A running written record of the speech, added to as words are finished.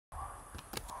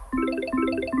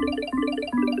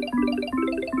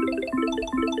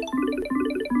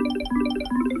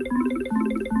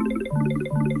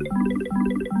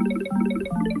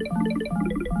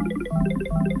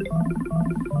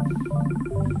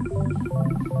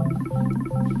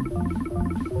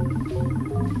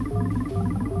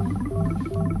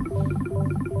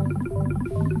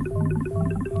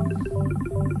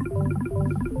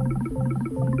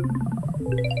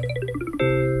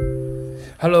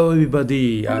Hello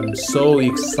everybody, I'm so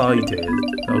excited.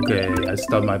 Okay, I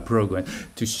start my program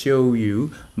to show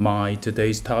you my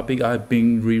today's topic. I've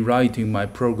been rewriting my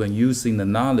program using the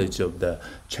knowledge of the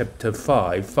chapter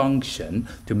 5 function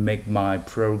to make my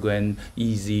program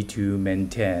easy to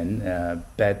maintain,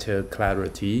 better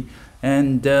clarity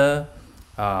and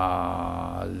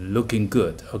looking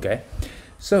good. Okay.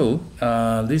 So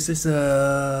this is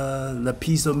the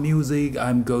piece of music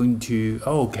I'm going to.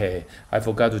 Okay, I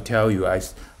forgot to tell you.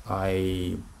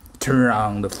 I turn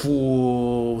on the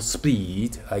full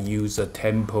speed. I use a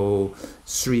tempo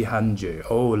 300.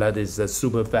 Oh, that is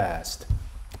super fast.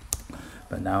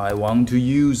 But now I want to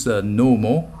use a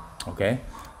normal. Okay,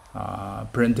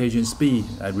 presentation speed.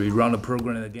 I rerun the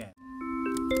program again.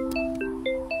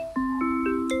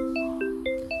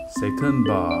 Second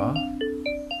bar.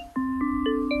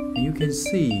 You can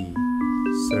see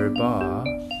third bar.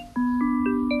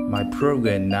 My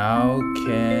program now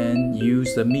can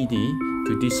use the MIDI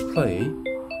to display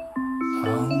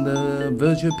on the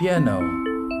virtual piano.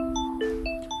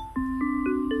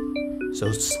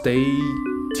 So stay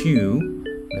tuned.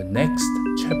 The next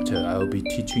chapter I will be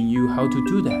teaching you how to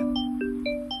do that.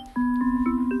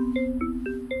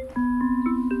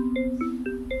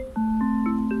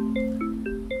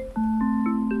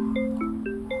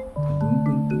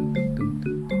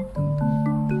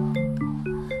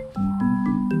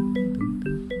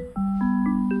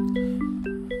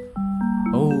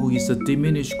 It's a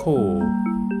diminished chord,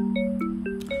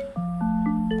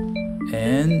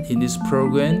 and in this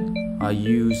program I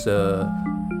use a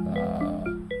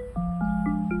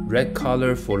red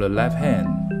color for the left hand.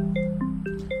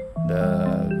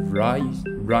 The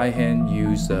right hand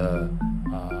use a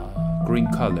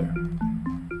green color.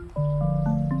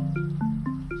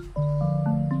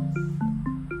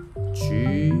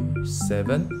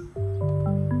 G7.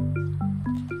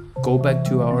 Go back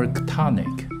to our tonic.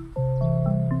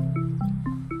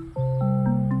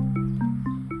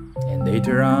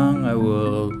 Later on, I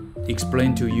will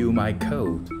explain to you my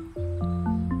code.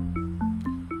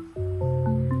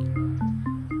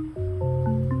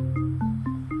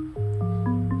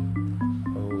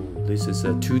 Oh, this is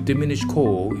a 2 diminished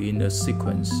chord in a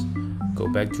sequence. Go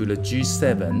back to the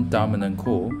G7 dominant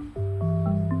chord.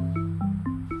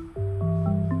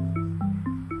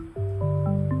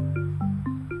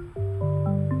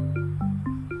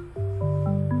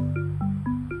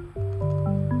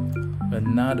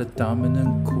 Another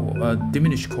dominant chord,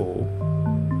 diminished chord.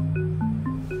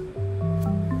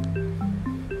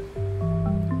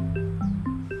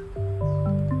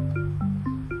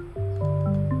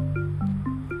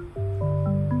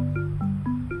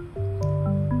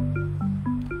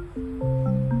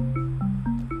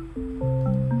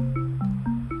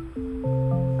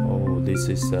 Oh, this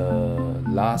is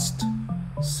last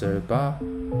third bar.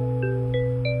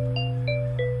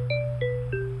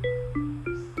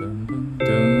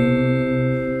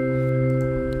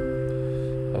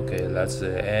 Okay, that's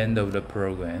the end of the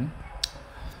program.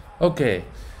 Okay,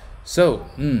 so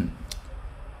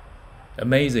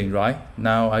amazing, right?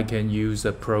 Now I can use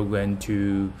a program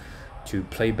to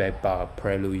play back Bach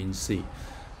Prelude in C.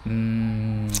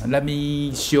 Let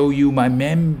me show you my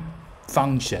main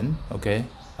function. Okay,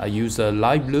 I use a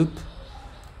live loop,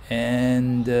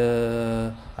 and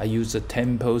I use a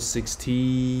tempo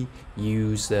 60,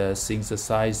 use a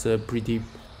synthesizer pretty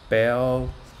bell,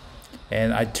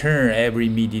 and I turn every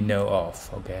MIDI note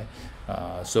off. Okay,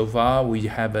 so far we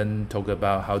haven't talked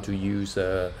about how to use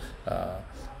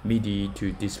MIDI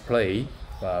to display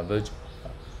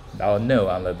our note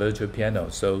on the virtual piano.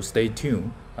 So stay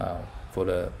tuned for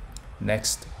the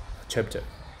next chapter.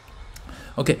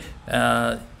 Okay.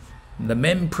 The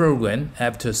main program,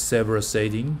 after several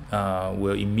settings,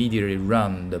 will immediately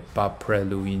run the Bach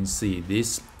Prelude in C,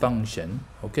 this function.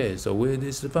 Okay, so with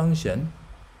this function,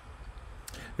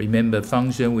 remember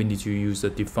function we need to use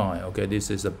a define. Okay, this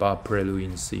is a Bach Prelude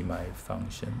in C, my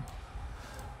function.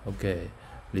 Okay,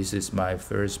 this is my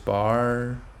first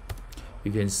bar.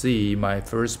 You can see my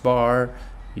first bar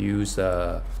use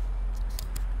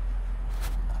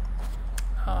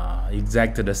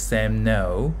exactly the same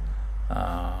note.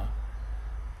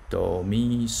 Do,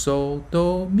 mi, so,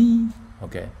 do, mi.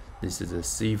 Okay, This is a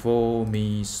C4,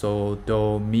 Mi, So,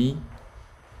 Do, Mi.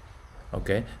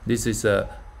 Okay, this is the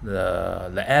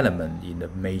element in the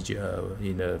major,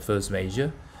 in the first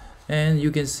major, and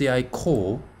you can see I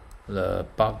call the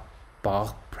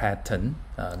Bach pattern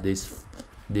this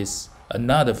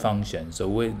another function. So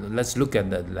let's look at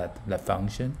that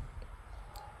function.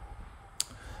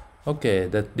 Okay,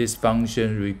 that this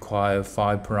function requires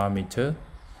 5 parameters,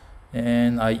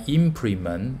 and I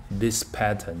implement this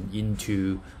pattern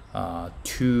into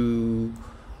 2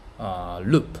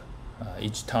 loop.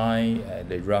 Each time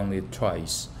they run it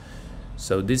twice.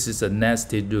 So this is a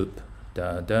nested loop.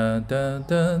 Da, da, da,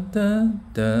 da, da,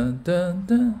 da, da,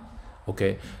 da.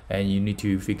 Okay, and you need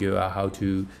to figure out how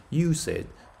to use it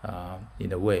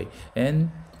in a way.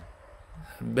 And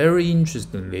very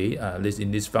interestingly,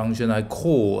 in this function, I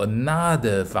call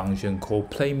another function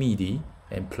called play MIDI,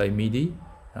 and play MIDI,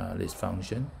 this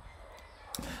function.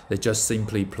 They just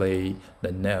simply play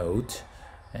the note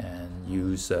and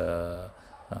use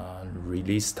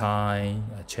release time,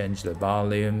 change the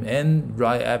volume, and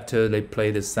right after they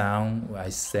play the sound, I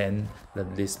send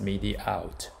this MIDI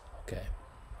out. Okay.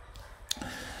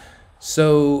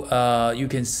 So you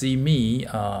can see me,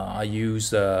 I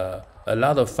use a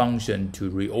lot of function to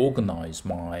reorganize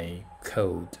my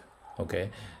code.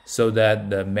 Okay, so that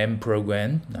the main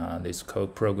program, this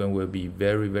code program will be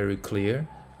very, very clear.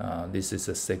 This is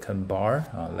the second bar.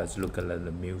 Let's look at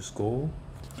the music score.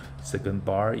 Second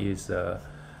bar is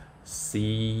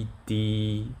C,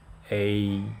 D,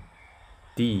 A,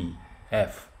 D,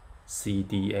 F, C,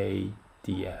 D, A,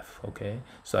 D, F. Okay,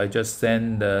 so I just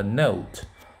send the note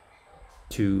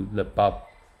to the Bach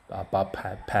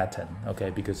pattern. Okay,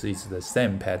 because it's the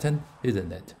same pattern,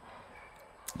 isn't it?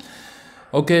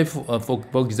 Okay,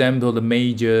 for example, the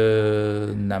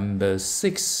major number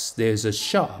 6, there's a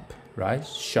sharp, right?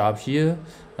 Sharp here.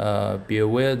 Be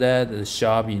aware that the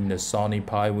sharp in the sonic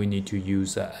pipe, we need to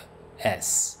use a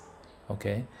S.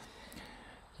 Okay,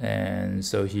 and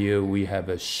so here we have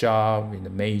a sharp in the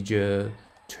major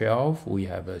 12. We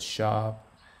have a sharp,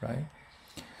 right?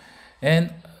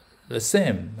 And the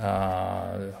same.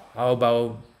 How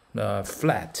about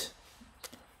flat?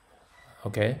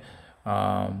 Okay.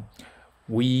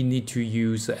 We need to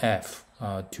use F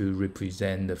to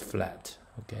represent the flat.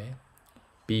 Okay,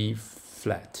 B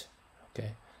flat.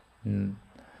 Okay,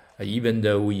 even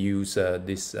though we use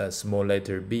this small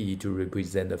letter B to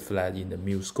represent the flat in the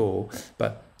music score,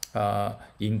 but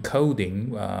in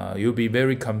coding, you'll be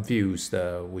very confused.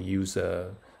 We use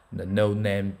the note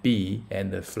name B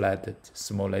and the flat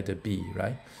small letter B,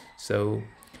 right? So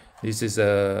this is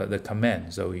the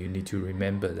command, so you need to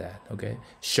remember that. Okay,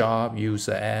 sharp use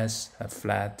a S, a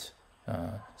flat,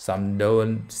 some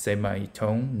low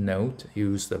semitone note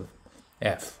use the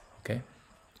F. Okay.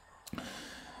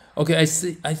 Okay, I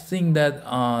think that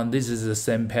this is the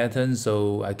same pattern,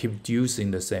 so I keep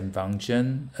using the same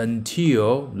function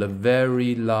until the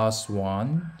very last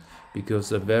one, because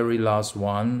the very last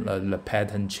one the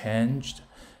pattern changed.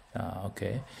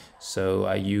 Okay, so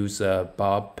I use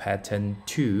Bach pattern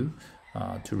 2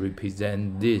 to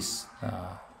represent this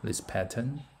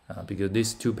pattern, because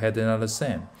these 2 patterns are the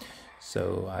same.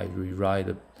 So I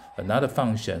rewrite another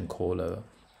function called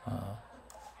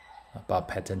Bach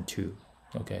pattern 2.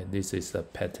 Okay, this is the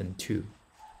pattern 2.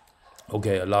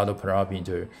 Okay, a lot of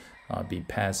parameters be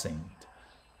passing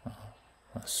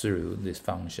through this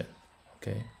function.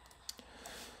 Okay.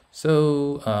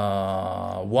 So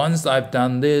once I've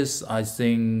done this, I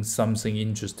think something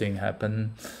interesting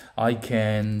happened. I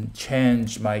can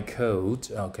change my code.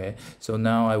 Okay, so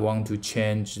now I want to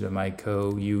change my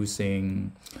code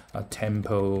using a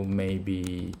tempo,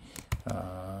 maybe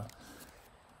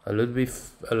a little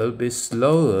bit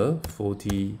slower,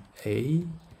 48,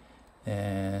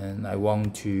 and I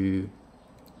want to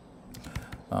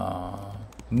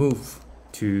move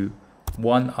to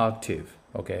 1 octave.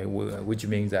 Okay, which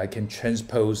means I can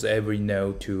transpose every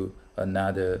note to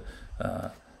another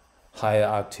higher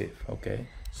octave. Okay,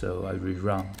 so I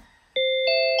rerun.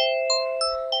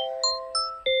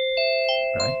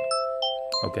 Right?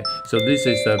 Okay, so this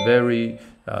is a very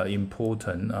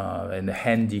important and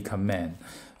handy command,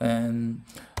 and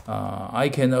I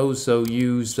can also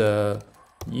use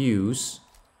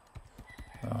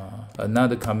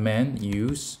another command,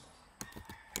 use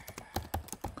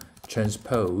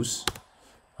transpose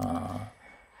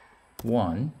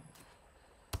 1.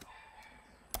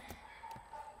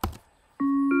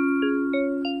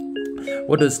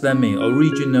 What does that mean?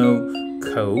 Original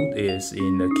code is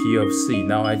in the key of C.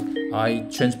 Now I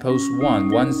transpose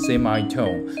 1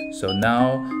 semitone. So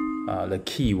now the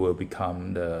key will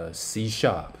become the C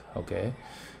sharp. Okay.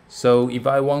 So if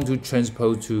I want to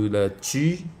transpose to the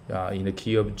G, in the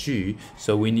key of G,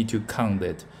 so we need to count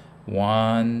it.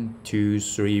 1, 2,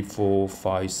 3, 4,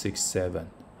 5, 6, 7.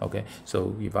 Okay,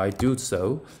 so if I do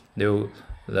so,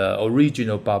 the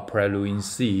original Bach Prelude in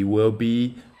C will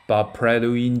be Bach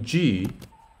Prelude in G.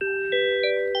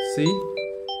 See?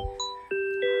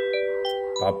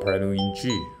 Bach Prelude in G,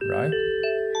 right?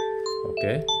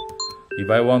 Okay. If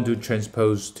I want to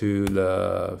transpose to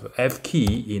the F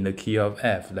key in the key of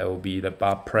F, that will be the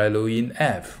Bach Prelude in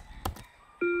F.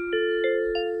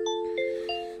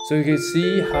 So you can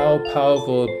see how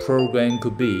powerful a program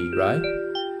could be, right?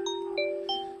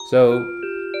 So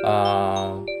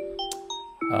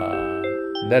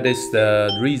that is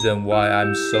the reason why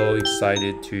I'm so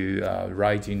excited to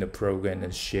writing the program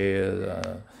and share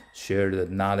the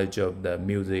knowledge of the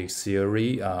music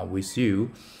theory with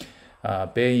you.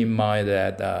 Bear in mind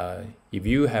that if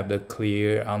you have the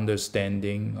clear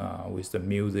understanding with the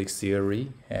music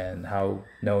theory and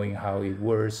knowing how it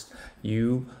works,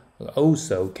 you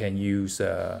also can use,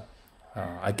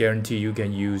 I guarantee you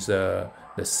can use the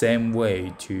same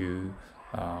way to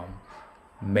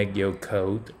make your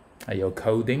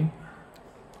coding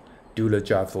do the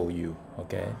job for you,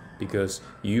 okay? Because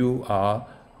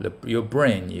your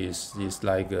brain is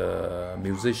like a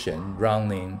musician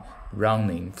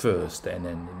running first, and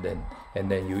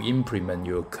then you implement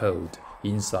your code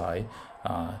inside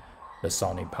the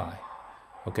Sonic Pi.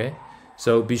 Okay,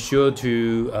 so be sure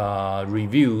to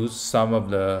review some of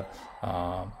the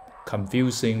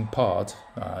confusing part.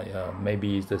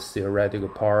 Maybe it's the theoretical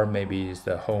part, maybe it's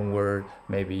the homework,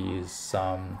 maybe it's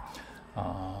some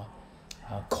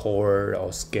chord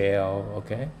or scale.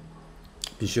 Okay,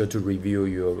 be sure to review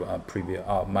your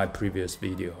my previous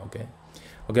video. Okay,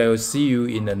 we'll see you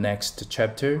in the next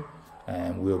chapter,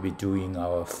 and we'll be doing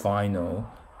our final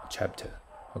chapter.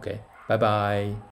 Okay, bye bye.